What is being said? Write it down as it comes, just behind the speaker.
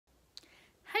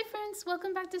friends,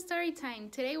 welcome back to Storytime.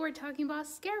 Today we're talking about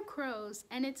scarecrows,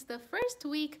 and it's the first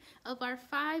week of our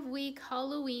 5-week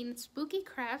Halloween spooky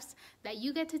crafts that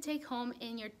you get to take home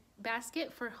in your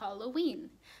basket for Halloween.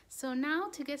 So now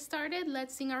to get started,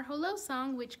 let's sing our hello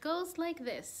song, which goes like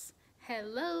this.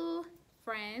 Hello,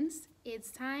 friends.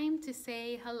 It's time to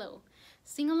say hello.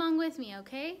 Sing along with me,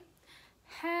 okay?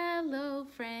 Hello,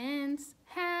 friends.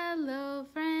 Hello,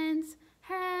 friends.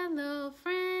 Hello,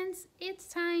 friends. It's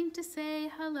time to say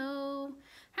hello.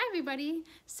 Hi, everybody.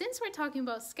 Since we're talking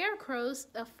about scarecrows,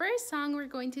 the first song we're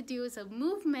going to do is a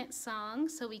movement song,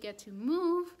 so we get to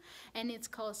move, and it's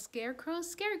called Scarecrow,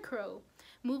 Scarecrow.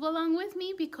 Move along with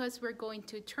me because we're going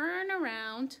to turn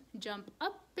around, jump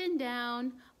up and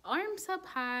down, arms up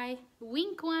high,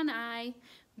 wink one eye,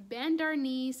 bend our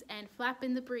knees, and flap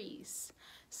in the breeze.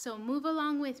 So move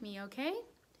along with me, okay?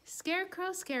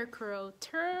 Scarecrow, Scarecrow,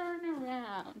 turn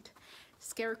around.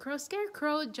 Scarecrow,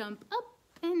 Scarecrow, jump up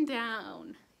and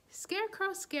down.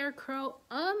 Scarecrow, Scarecrow,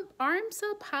 arms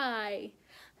up high.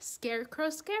 Scarecrow,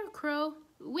 Scarecrow,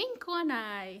 wink one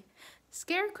eye.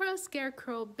 Scarecrow,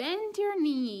 Scarecrow, bend your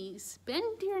knees,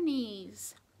 bend your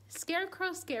knees.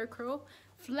 Scarecrow, Scarecrow,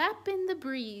 flap in the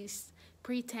breeze.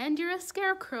 Pretend you're a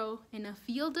scarecrow in a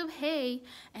field of hay,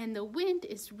 and the wind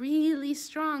is really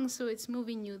strong, so it's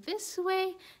moving you this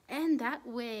way and that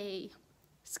way.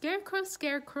 Scarecrow,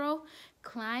 Scarecrow,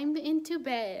 climb into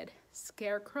bed.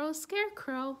 Scarecrow,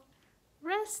 Scarecrow,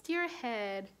 rest your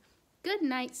head. Good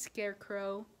night,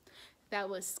 Scarecrow. That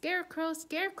was Scarecrow,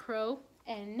 Scarecrow,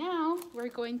 and now we're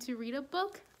going to read a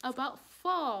book about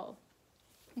fall.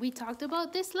 We talked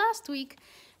about this last week.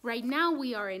 Right now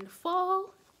we are in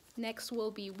fall. Next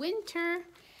will be winter,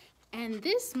 and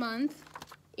this month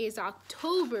is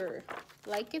October.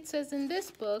 Like it says in this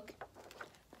book,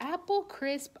 Apple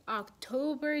Crisp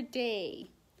October Day.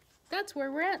 That's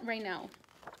where we're at right now.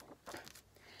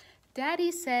 Daddy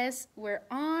says we're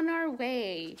on our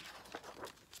way.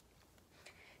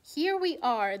 Here we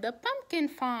are, the pumpkin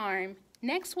farm.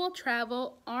 Next we'll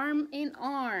travel arm in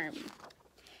arm.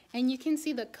 And you can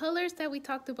see the colors that we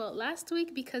talked about last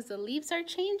week because the leaves are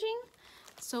changing.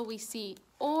 So we see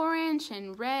orange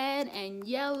and red and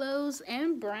yellows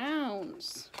and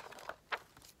browns.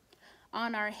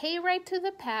 On our hayride to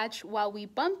the patch, while we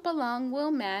bump along,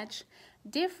 we'll match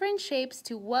different shapes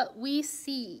to what we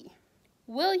see.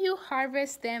 Will you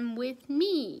harvest them with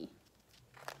me?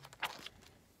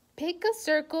 Pick a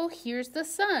circle, here's the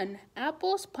sun.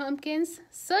 Apples, pumpkins,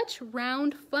 such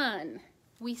round fun.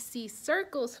 We see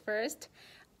circles first.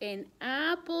 In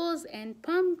apples and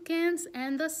pumpkins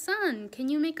and the sun. Can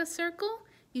you make a circle?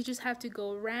 You just have to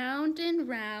go round and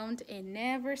round. It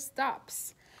never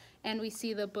stops. And we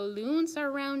see the balloons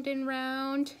are round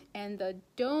and the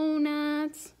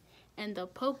donuts and the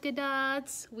polka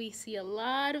dots. We see a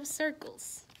lot of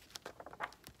circles.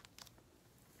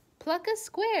 Pluck a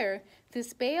square,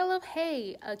 this bale of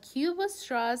hay, a cube of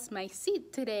straws, my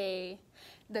seat today.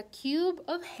 The cube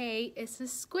of hay is a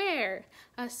square.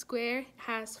 A square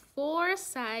has 4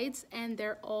 sides and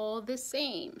they're all the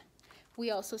same.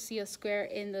 We also see a square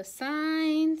in the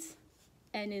signs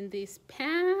and in these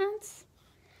pants.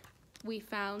 We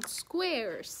found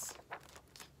squares.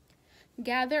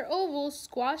 Gather ovals,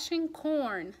 squashing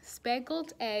corn,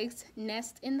 speckled eggs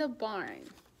nest in the barn.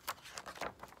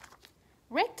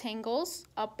 Rectangles,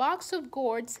 a box of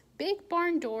gourds, big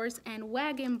barn doors, and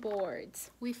wagon boards.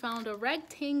 We found a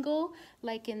rectangle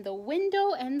like in the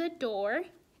window and the door.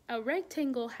 A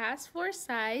rectangle has 4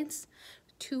 sides.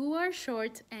 2 are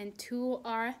short and 2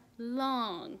 are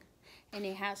long. And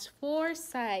it has 4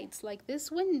 sides like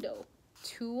this window.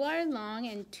 2 are long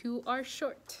and 2 are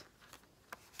short.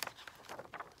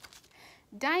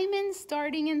 Diamonds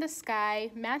starting in the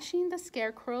sky, matching the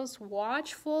scarecrow's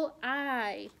watchful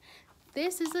eye.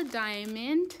 This is a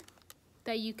diamond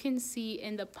that you can see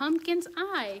in the pumpkin's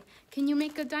eye. Can you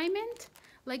make a diamond?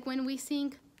 Like when we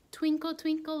sing Twinkle,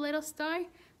 Twinkle, Little Star,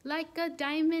 like a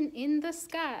diamond in the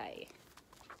sky.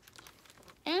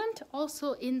 And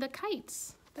also in the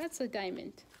kites. That's a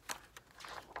diamond.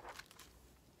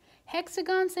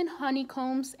 Hexagons and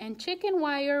honeycombs and chicken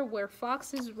wire where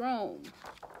foxes roam.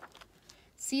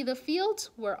 See the fields?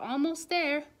 We're almost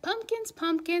there. Pumpkins,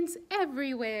 pumpkins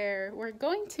everywhere. We're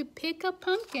going to pick a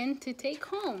pumpkin to take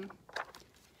home.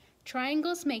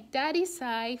 Triangles make Daddy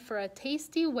sigh for a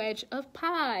tasty wedge of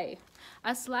pie.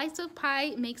 A slice of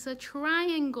pie makes a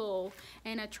triangle,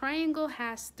 and a triangle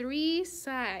has 3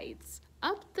 sides.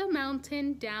 Up the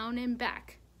mountain, down and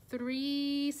back.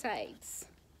 3 sides.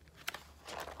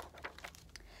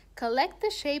 Collect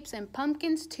the shapes and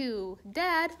pumpkins too.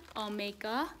 Dad, I'll make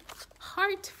a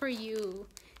heart for you.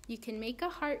 You can make a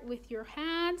heart with your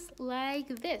hands like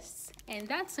this, and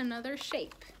that's another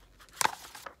shape.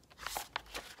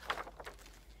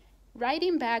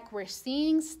 Writing back, we're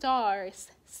seeing stars,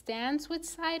 stands with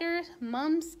cider,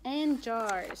 mums, and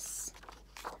jars.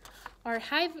 Our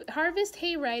harvest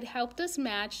hayride helped us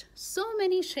match so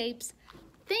many shapes.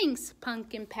 Thanks,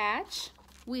 Pumpkin Patch.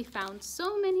 We found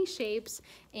so many shapes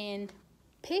in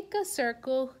Pick a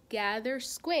Circle, Gather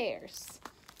Squares.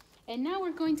 And now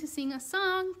we're going to sing a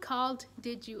song called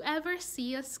Did You Ever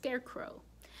See a Scarecrow?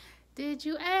 Did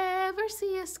you ever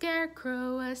see a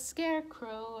scarecrow, a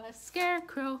scarecrow, a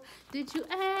scarecrow? Did you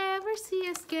ever see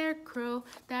a scarecrow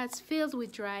that's filled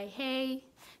with dry hay?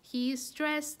 He's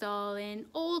dressed all in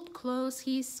old clothes,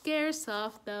 he scares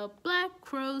off the black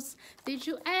crows. Did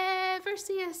you ever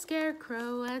see a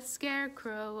scarecrow, a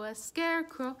scarecrow, a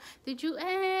scarecrow? Did you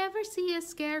ever see a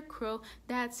scarecrow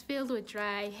that's filled with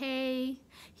dry hay?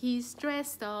 He's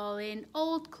dressed all in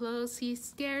old clothes, he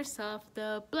scares off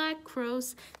the black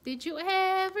crows. Did you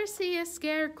ever see a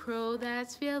scarecrow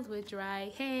that's filled with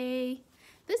dry hay?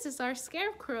 This is our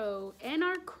scarecrow and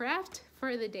our craft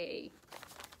for the day.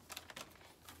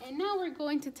 And now we're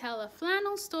going to tell a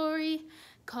flannel story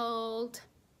called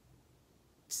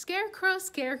Scarecrow,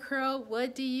 Scarecrow,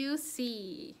 What Do You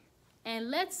See?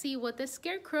 And let's see what the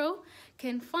scarecrow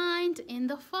can find in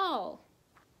the fall.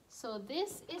 So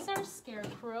this is our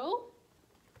scarecrow,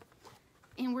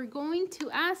 and we're going to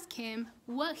ask him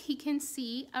what he can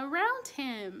see around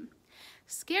him.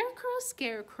 Scarecrow,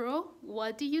 Scarecrow,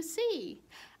 what do you see?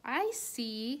 I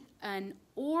see an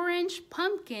orange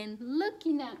pumpkin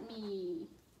looking at me.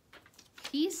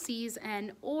 He sees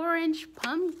an orange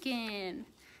pumpkin.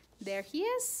 There he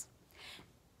is.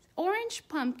 Orange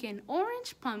pumpkin,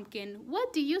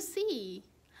 what do you see?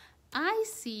 I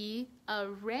see a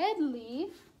red leaf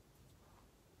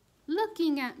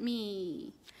looking at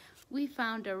me. We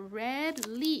found a red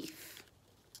leaf.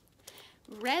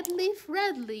 Red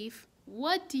leaf,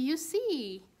 what do you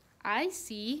see? I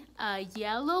see a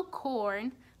yellow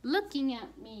corn looking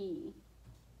at me.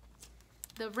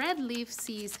 The red leaf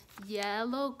sees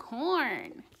yellow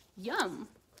corn. Yum.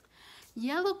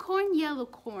 Yellow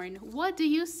corn, what do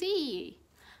you see?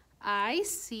 I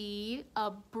see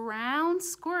a brown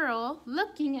squirrel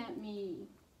looking at me.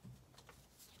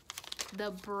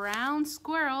 The brown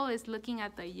squirrel is looking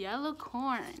at the yellow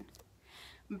corn.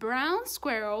 Brown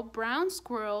squirrel,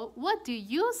 what do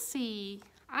you see?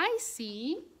 I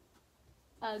see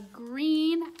a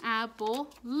green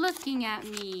apple looking at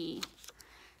me.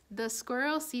 The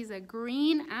squirrel sees a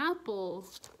green apple.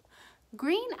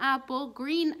 Green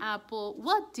apple,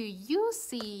 what do you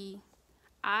see?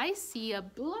 I see a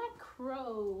black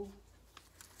crow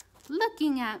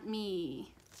looking at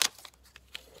me.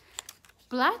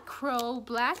 Black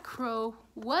crow,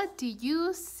 what do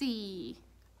you see?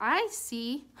 I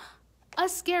see a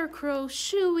scarecrow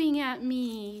shooing at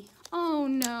me. Oh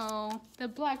no, the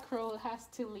black crow has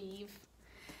to leave.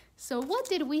 So what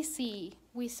did we see?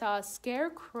 We saw a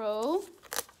scarecrow,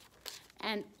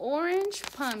 an orange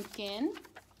pumpkin,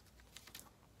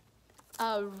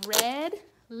 a red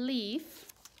leaf.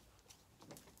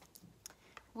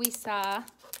 We saw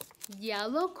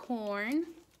yellow corn,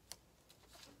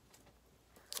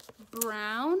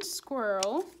 brown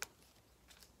squirrel,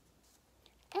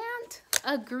 and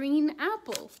a green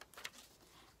apple.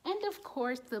 And of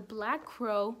course the black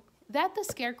crow that the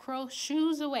scarecrow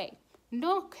shoos away.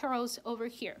 No crows over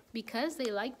here because they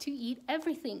like to eat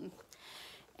everything.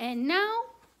 And now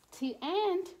to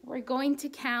end, we're going to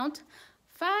count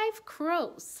 5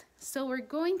 crows. So we're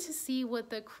going to see what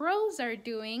the crows are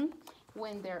doing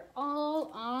when they're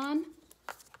all on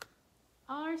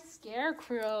our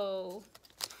scarecrow.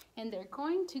 And they're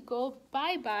going to go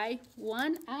bye-bye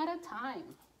one at a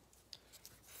time.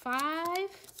 5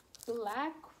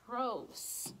 black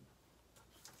crows,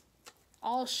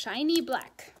 all shiny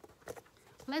black.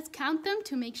 Let's count them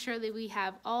to make sure that we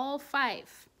have all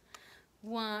 5.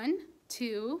 1,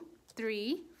 2,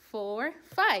 3, 4,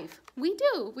 5. We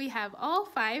do. We have all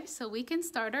 5, so we can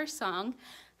start our song.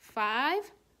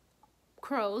 5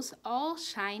 crows, all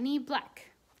shiny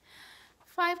black.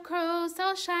 5 crows,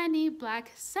 all shiny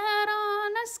black, sat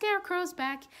on a scarecrow's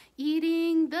back,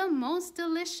 eating the most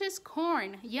delicious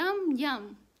corn. Yum,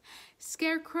 yum.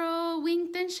 Scarecrow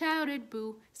winked and shouted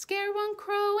boo. Scared one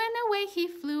crow and away he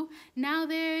flew. Now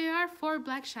there are 4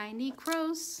 black shiny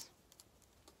crows.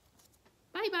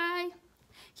 Bye-bye.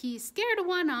 He scared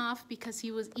one off because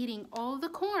he was eating all the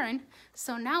corn.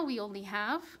 So now we only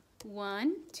have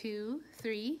 1, 2,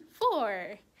 3,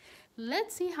 4.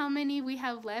 Let's see how many we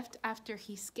have left after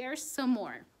he scares some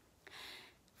more.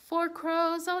 4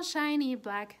 crows all shiny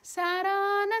black sat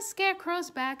on a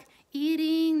scarecrow's back,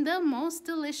 eating the most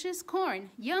delicious corn.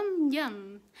 Yum,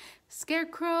 yum.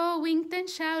 Scarecrow winked and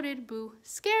shouted boo.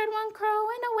 Scared one crow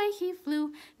and away he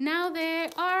flew. Now there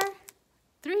are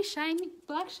 3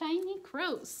 black shiny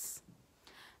crows.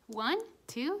 1,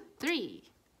 2, 3.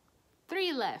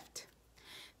 3 left.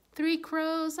 3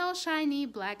 crows all shiny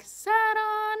black sat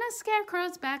on a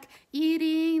scarecrow's back,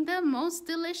 eating the most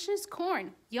delicious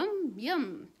corn. Yum,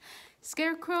 yum.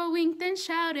 Scarecrow winked and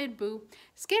shouted boo.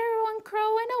 Scared one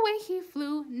crow and away he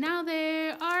flew. Now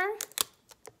there are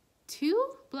 2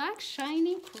 black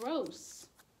shiny crows.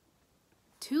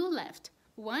 2 left.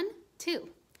 1, 2.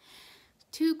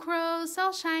 2 crows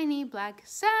all shiny black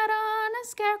sat on a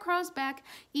scarecrow's back,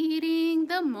 eating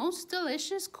the most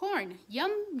delicious corn.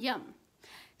 Yum, yum.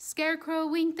 Scarecrow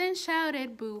winked and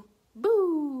shouted boo,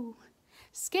 boo.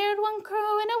 Scared one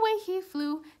crow and away he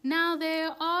flew. Now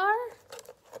there are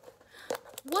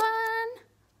 1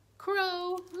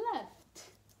 crow left.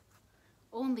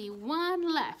 Only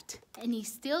 1 left, and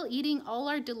he's still eating all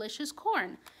our delicious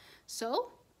corn.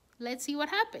 So, let's see what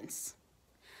happens.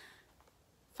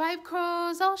 5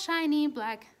 crows all shiny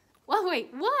black. Oh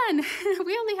wait, 1!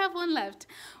 We only have 1 left.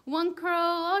 1 crow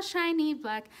all shiny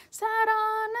black sat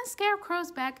on a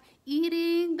scarecrow's back,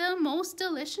 eating the most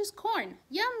delicious corn.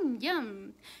 Yum,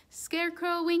 yum.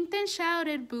 Scarecrow winked and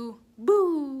shouted boo,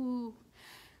 boo.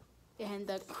 And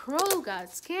the crow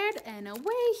got scared and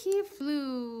away he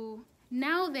flew.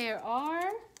 Now there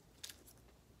are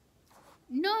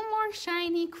no more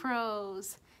shiny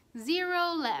crows.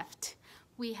 0 left.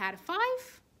 We had 5,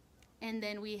 and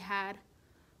then we had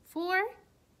 4,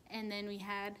 and then we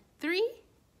had 3,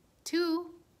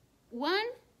 2, 1,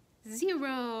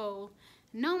 0.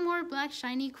 No more black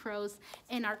shiny crows,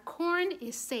 and our corn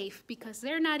is safe because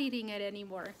they're not eating it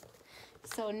anymore.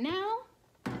 So now,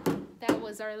 that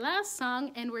was our last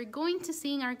song, and we're going to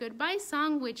sing our goodbye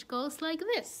song, which goes like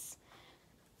this.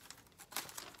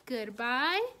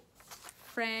 Goodbye,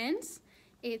 friends.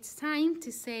 It's time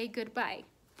to say goodbye.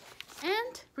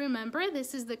 And remember,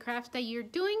 this is the craft that you're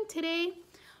doing today,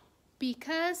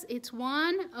 because it's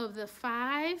one of the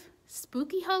 5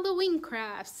 spooky Halloween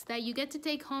crafts that you get to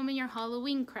take home in your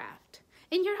Halloween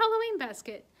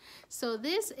basket. So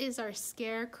this is our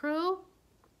Scarecrow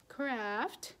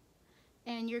craft,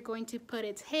 and you're going to put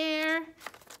its hair,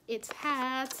 its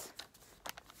hat,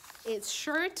 its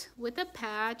shirt with a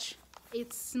patch,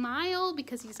 its smile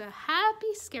because he's a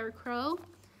happy scarecrow,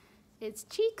 its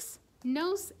cheeks,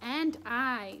 nose, and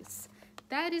eyes.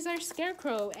 That is our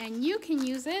Scarecrow, and you can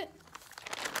use it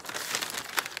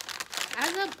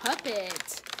as a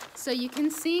puppet. So you can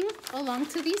sing along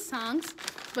to these songs,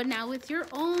 but now with your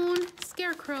own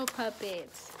Scarecrow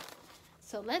puppet.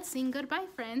 So let's sing goodbye,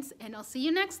 friends, and I'll see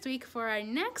you next week for our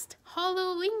next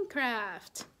Halloween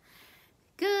craft.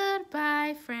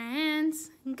 Goodbye, friends.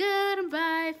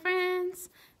 Goodbye, friends.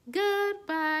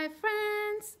 Goodbye,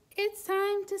 friends. It's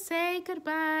time to say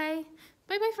goodbye.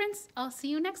 Bye-bye, friends. I'll see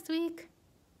you next week.